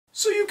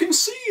So you can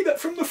see that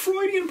from the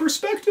Freudian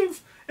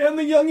perspective, and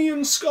the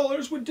Jungian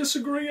scholars would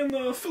disagree on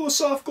the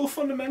philosophical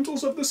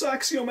fundamentals of this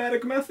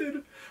axiomatic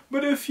method,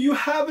 but if you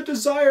have a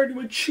desire to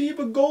achieve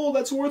a goal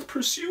that's worth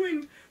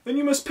pursuing, then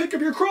you must pick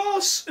up your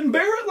cross and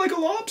bear it like a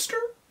lobster.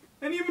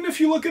 And even if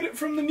you look at it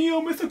from the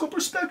neo-mythical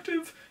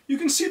perspective, you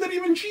can see that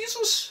even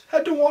Jesus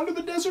had to wander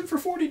the desert for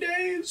 40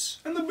 days,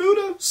 and the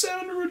Buddha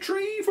sat under a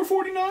tree for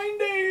 49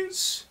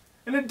 days.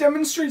 And it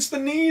demonstrates the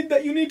need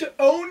that you need to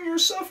own your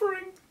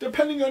suffering,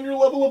 depending on your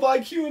level of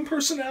IQ and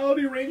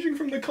personality ranging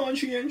from the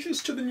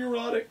conscientious to the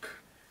neurotic.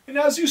 And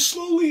as you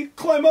slowly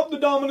climb up the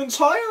dominance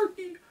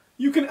hierarchy,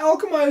 you can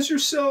alchemize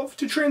yourself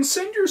to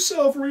transcend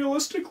yourself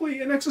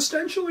realistically and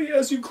existentially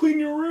as you clean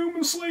your room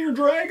and slay your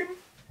dragon.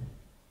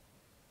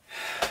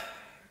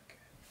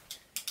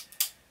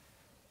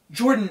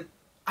 Jordan,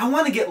 I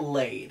want to get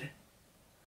laid.